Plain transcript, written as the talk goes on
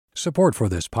Support for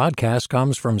this podcast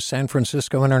comes from San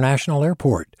Francisco International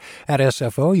Airport. At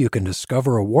SFO, you can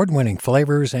discover award-winning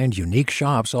flavors and unique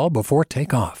shops all before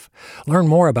takeoff. Learn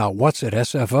more about what's at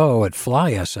SFO at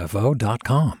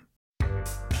flysfo.com.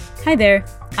 Hi there,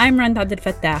 I'm Rand Abdel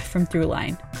Fattah from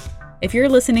Throughline. If you're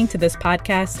listening to this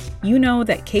podcast, you know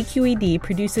that KQED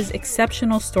produces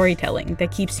exceptional storytelling that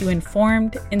keeps you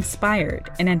informed, inspired,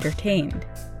 and entertained.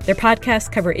 Their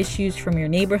podcasts cover issues from your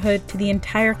neighborhood to the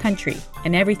entire country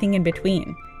and everything in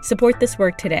between. Support this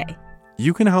work today.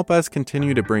 You can help us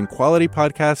continue to bring quality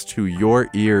podcasts to your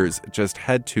ears. Just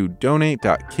head to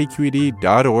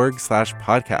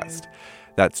donate.kqed.org/podcast.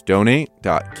 That's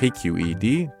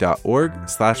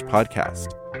donate.kqed.org/podcast.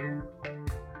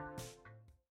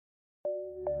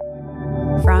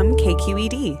 From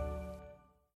KQED.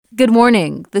 Good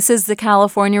morning. This is the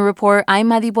California Report. I'm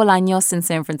Madi Bolaños in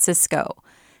San Francisco.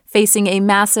 Facing a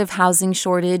massive housing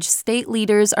shortage, state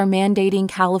leaders are mandating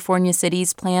California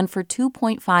cities plan for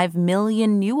 2.5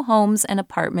 million new homes and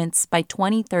apartments by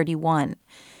 2031.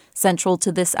 Central to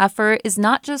this effort is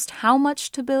not just how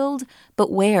much to build,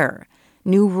 but where.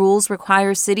 New rules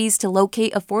require cities to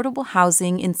locate affordable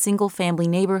housing in single-family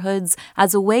neighborhoods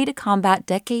as a way to combat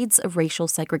decades of racial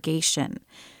segregation.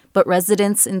 But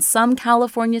residents in some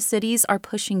California cities are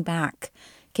pushing back.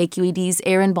 KQED's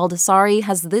Erin Baldassari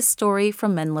has this story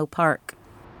from Menlo Park.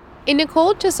 In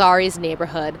Nicole Cesari's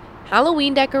neighborhood,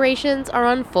 Halloween decorations are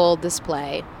on full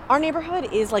display. Our neighborhood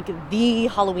is like the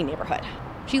Halloween neighborhood.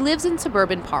 She lives in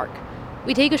Suburban Park.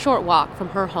 We take a short walk from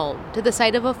her home to the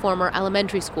site of a former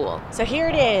elementary school. So here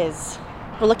it is.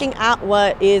 We're looking at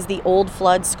what is the old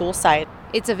flood school site.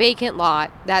 It's a vacant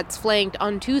lot that's flanked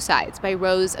on two sides by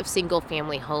rows of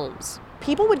single-family homes.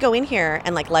 People would go in here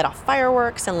and light off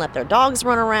fireworks and let their dogs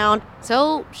run around.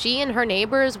 So she and her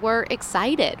neighbors were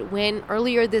excited when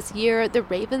earlier this year, the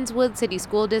Ravenswood City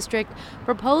School District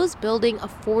proposed building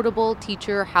affordable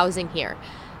teacher housing here.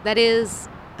 That is,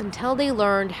 until they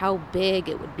learned how big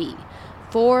it would be.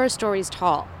 4 stories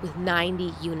tall with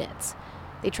 90 units.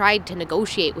 They tried to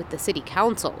negotiate with the city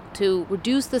council to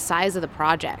reduce the size of the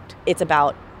project. It's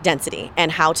about density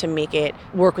and how to make it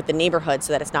work with the neighborhood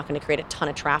so that it's not going to create a ton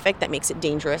of traffic that makes it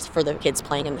dangerous for the kids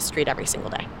playing in the street every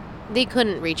single day. They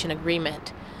couldn't reach an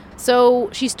agreement. So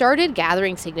she started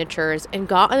gathering signatures and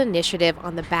got an initiative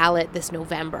on the ballot this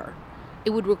November.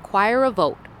 It would require a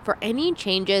vote for any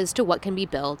changes to what can be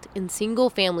built in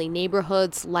single-family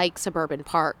neighborhoods like Suburban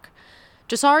Park.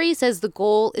 Jhabvala says the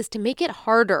goal is to make it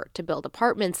harder to build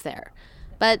apartments there.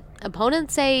 But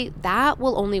opponents say that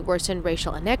will only worsen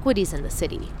racial inequities in the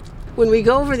city. When we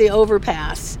go over the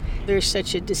overpass, there's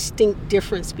such a distinct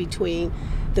difference between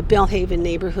the Bellhaven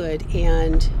neighborhood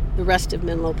and the rest of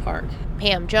Menlo Park.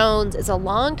 Pam Jones is a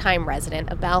longtime resident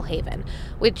of Bellhaven,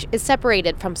 which is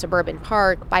separated from Suburban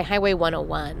Park by Highway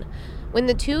 101. When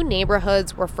the two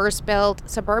neighborhoods were first built,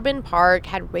 Suburban Park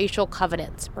had racial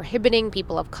covenants prohibiting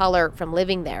people of color from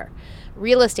living there.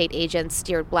 Real estate agents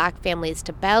steered black families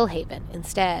to Bellhaven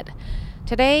instead.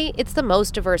 Today, it's the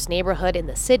most diverse neighborhood in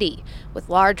the city, with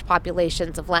large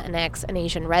populations of Latinx and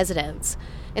Asian residents.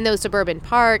 And though Suburban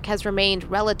Park has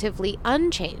remained relatively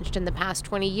unchanged in the past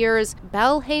 20 years,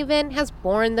 Bellhaven has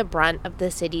borne the brunt of the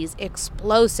city's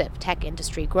explosive tech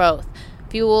industry growth,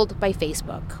 fueled by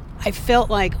Facebook. I felt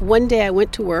like one day I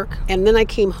went to work, and then I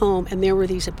came home, and there were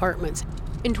these apartments.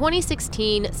 In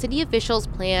 2016, city officials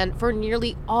planned for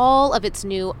nearly all of its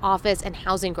new office and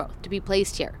housing growth to be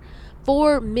placed here.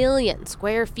 4 million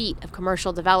square feet of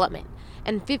commercial development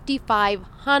and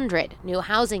 5,500 new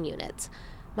housing units.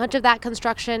 Much of that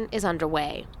construction is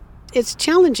underway. It's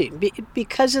challenging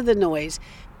because of the noise,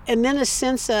 and then a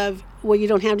sense of, well, you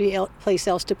don't have any place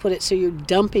else to put it, so you're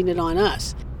dumping it on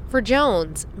us. For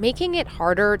Jones, making it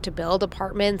harder to build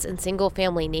apartments in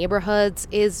single-family neighborhoods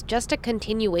is just a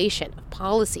continuation of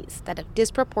policies that have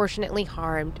disproportionately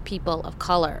harmed people of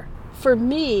color. For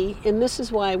me, and this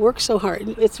is why I work so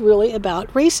hard, it's really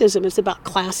about racism. It's about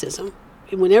classism.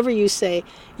 Whenever you say,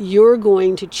 you're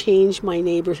going to change my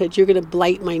neighborhood, you're going to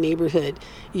blight my neighborhood,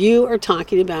 you are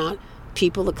talking about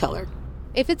people of color.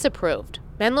 If it's approved,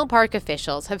 Menlo Park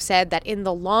officials have said that in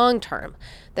the long term,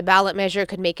 the ballot measure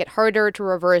could make it harder to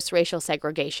reverse racial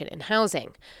segregation in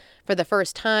housing. For the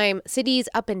first time, cities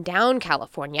up and down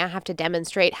California have to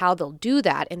demonstrate how they'll do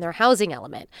that in their housing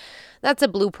element. That's a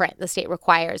blueprint the state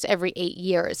requires every 8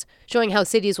 years, showing how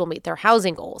cities will meet their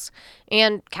housing goals.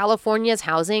 And California's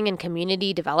Housing and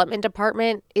Community Development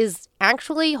Department is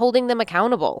actually holding them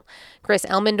accountable. Chris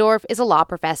Elmendorf is a law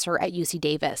professor at UC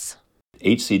Davis.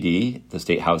 HCD, the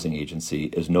state housing agency,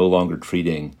 is no longer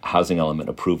treating housing element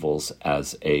approvals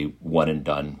as a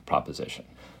one-and-done proposition.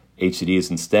 HCD is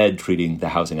instead treating the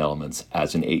housing elements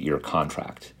as an 8-year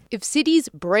contract. If cities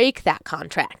break that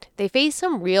contract, they face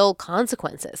some real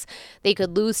consequences. They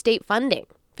could lose state funding,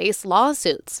 face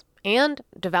lawsuits, and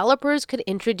developers could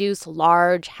introduce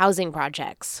large housing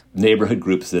projects. Neighborhood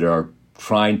groups that are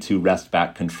trying to wrest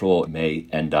back control may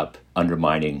end up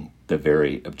undermining the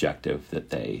very objective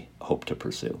that they hope to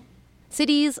pursue.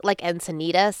 Cities like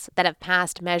Encinitas that have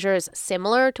passed measures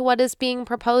similar to what is being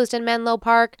proposed in Menlo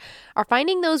Park are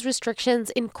finding those restrictions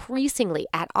increasingly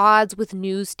at odds with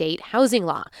new state housing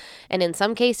law, and in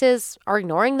some cases are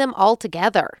ignoring them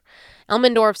altogether.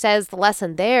 Elmendorf says the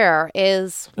lesson there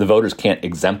is the voters can't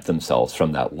exempt themselves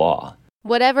from that law.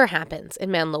 Whatever happens in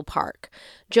Menlo Park,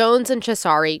 Jones and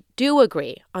Cesari do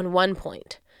agree on one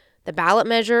point. The ballot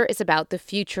measure is about the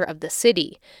future of the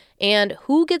city and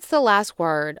who gets the last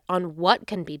word on what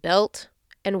can be built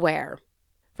and where.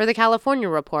 For the California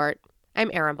Report,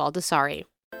 I'm Erin Baldassari.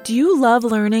 Do you love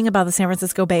learning about the San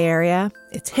Francisco Bay Area,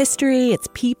 its history, its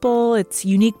people, its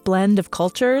unique blend of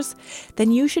cultures?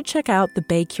 Then you should check out the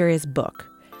Bay Curious book.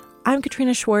 I'm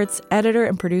Katrina Schwartz, editor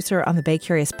and producer on the Bay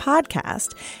Curious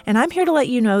podcast, and I'm here to let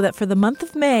you know that for the month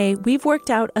of May, we've worked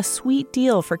out a sweet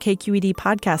deal for KQED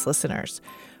podcast listeners.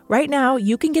 Right now,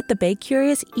 you can get the Bay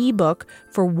Curious ebook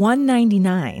for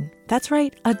 $1.99. That's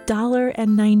right,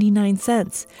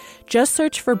 $1.99. Just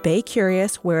search for Bay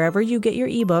Curious wherever you get your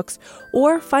ebooks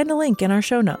or find a link in our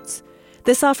show notes.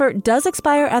 This offer does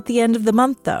expire at the end of the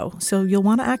month, though, so you'll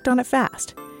want to act on it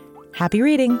fast. Happy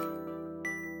reading!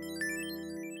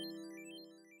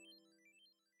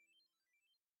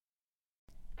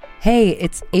 Hey,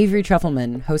 it's Avery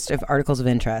Trufelman, host of Articles of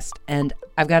Interest, and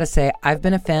I've got to say, I've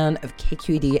been a fan of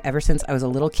KQED ever since I was a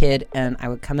little kid, and I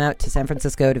would come out to San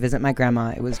Francisco to visit my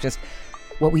grandma. It was just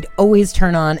what we'd always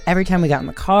turn on every time we got in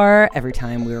the car, every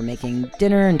time we were making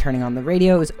dinner and turning on the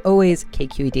radio. It was always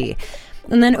KQED.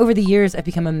 And then over the years, I've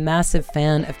become a massive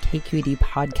fan of KQED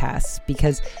podcasts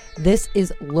because this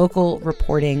is local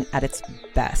reporting at its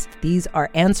best. These are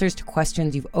answers to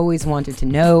questions you've always wanted to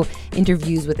know,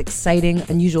 interviews with exciting,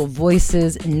 unusual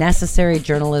voices, necessary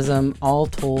journalism, all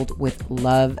told with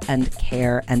love and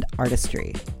care and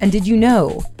artistry. And did you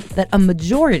know that a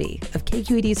majority of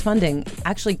KQED's funding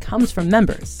actually comes from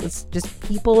members? It's just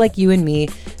people like you and me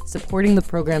supporting the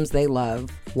programs they love,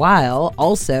 while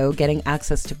also getting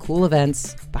access to cool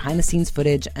events, behind-the-scenes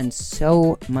footage, and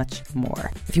so much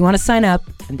more. If you want to sign up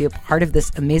and be a part of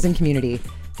this amazing community,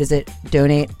 visit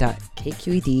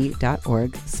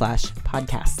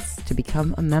donate.kqed.org/podcasts to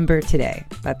become a member today.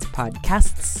 That's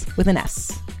podcasts with an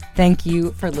S. Thank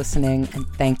you for listening, and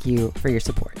thank you for your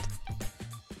support.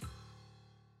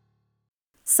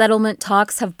 Settlement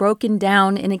talks have broken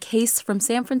down in a case from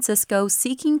San Francisco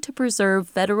seeking to preserve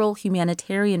federal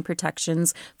humanitarian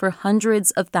protections for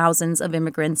hundreds of thousands of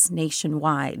immigrants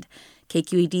nationwide.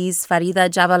 KQED's Farida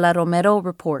Jhabvala Romero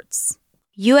reports.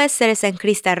 U.S. citizen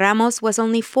Krista Ramos was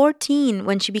only 14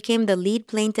 when she became the lead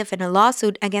plaintiff in a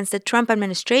lawsuit against the Trump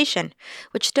administration,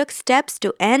 which took steps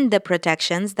to end the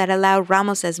protections that allowed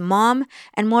Ramos's mom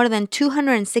and more than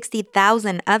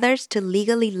 260,000 others to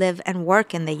legally live and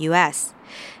work in the U.S.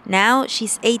 Now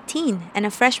she's 18 and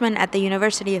a freshman at the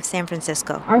University of San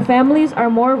Francisco. Our families are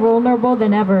more vulnerable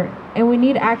than ever, and we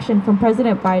need action from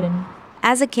President Biden.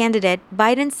 As a candidate,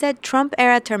 Biden said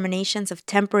Trump-era terminations of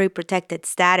temporary protected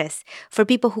status for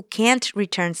people who can't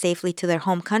return safely to their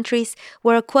home countries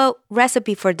were a, quote,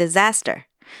 recipe for disaster.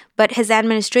 But his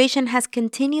administration has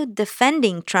continued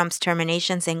defending Trump's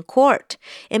terminations in court,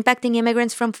 impacting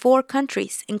immigrants from 4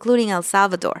 countries, including El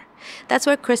Salvador. That's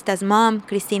where Krista's mom,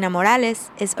 Cristina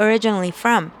Morales, is originally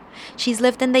from. She's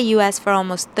lived in the U.S. for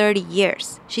almost 30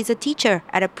 years. She's a teacher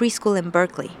at a preschool in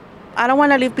Berkeley. I don't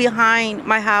want to leave behind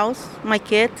my house, my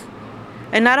kids,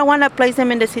 and I don't want to place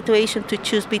them in the situation to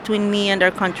choose between me and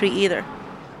their country either.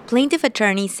 Plaintiff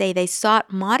attorneys say they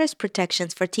sought modest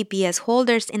protections for TPS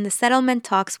holders in the settlement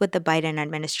talks with the Biden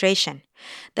administration.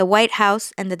 The White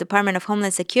House and the Department of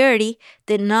Homeland Security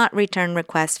did not return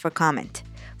requests for comment.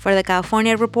 For the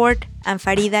California Report, I'm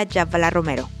Farida Jhabvala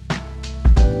Romero.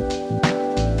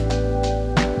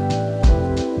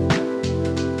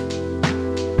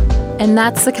 And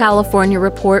that's the California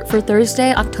Report for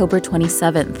Thursday, October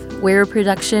 27th. We're a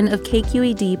production of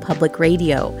KQED Public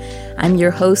Radio. I'm your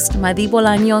host, Madi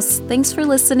Bolaños. Thanks for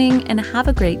listening and have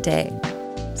a great day.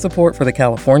 Support for the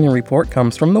California Report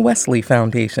comes from the Wesley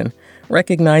Foundation,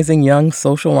 recognizing young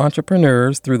social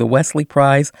entrepreneurs through the Wesley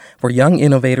Prize for Young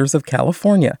Innovators of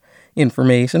California.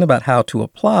 Information about how to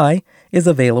apply is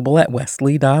available at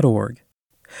wesley.org.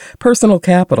 Personal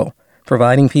Capital,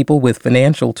 providing people with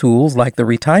financial tools like the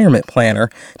Retirement Planner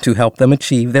to help them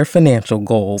achieve their financial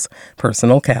goals.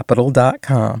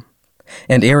 Personalcapital.com.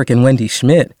 and Eric and Wendy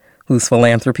Schmidt, whose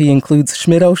philanthropy includes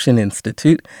Schmidt Ocean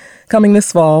Institute. Coming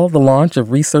this fall, the launch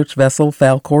of research vessel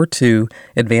Falkor 2,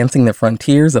 advancing the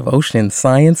frontiers of ocean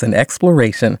science and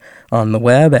exploration, on the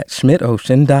web at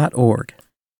schmidtocean.org.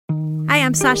 Hi,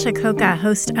 I'm Sasha Koka,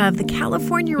 host of the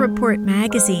California Report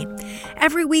magazine.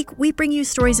 Every week, we bring you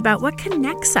stories about what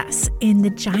connects us in the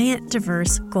giant,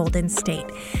 diverse Golden State.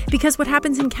 Because what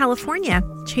happens in California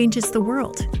changes the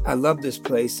world. I love this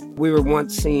place. We were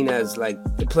once seen as like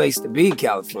the place to be,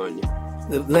 California.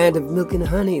 The land of milk and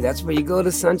honey. That's where you go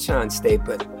to Sunshine State,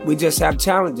 but we just have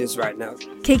challenges right now.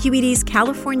 KQED's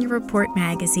California Report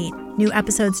magazine. New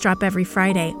episodes drop every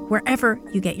Friday, wherever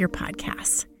you get your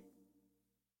podcasts.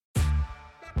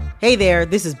 Hey there,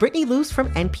 this is Brittany Luce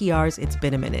from NPR's It's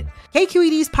Been a Minute.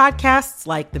 KQED's podcasts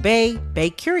like The Bay,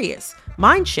 Bay Curious,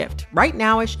 Mind Shift, Right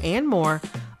Nowish, and more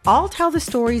all tell the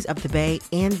stories of the Bay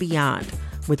and beyond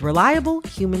with reliable,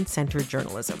 human-centered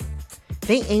journalism.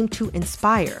 They aim to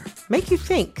inspire, make you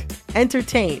think,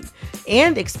 entertain,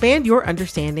 and expand your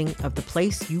understanding of the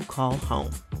place you call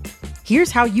home. Here's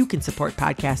how you can support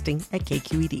podcasting at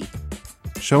KQED.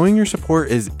 Showing your support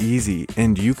is easy,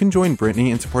 and you can join Brittany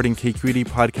in supporting KQED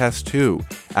Podcast too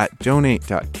at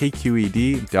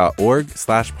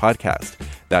donate.kqed.org/podcast.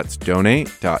 That's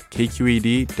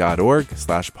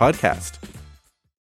donate.kqed.org/podcast.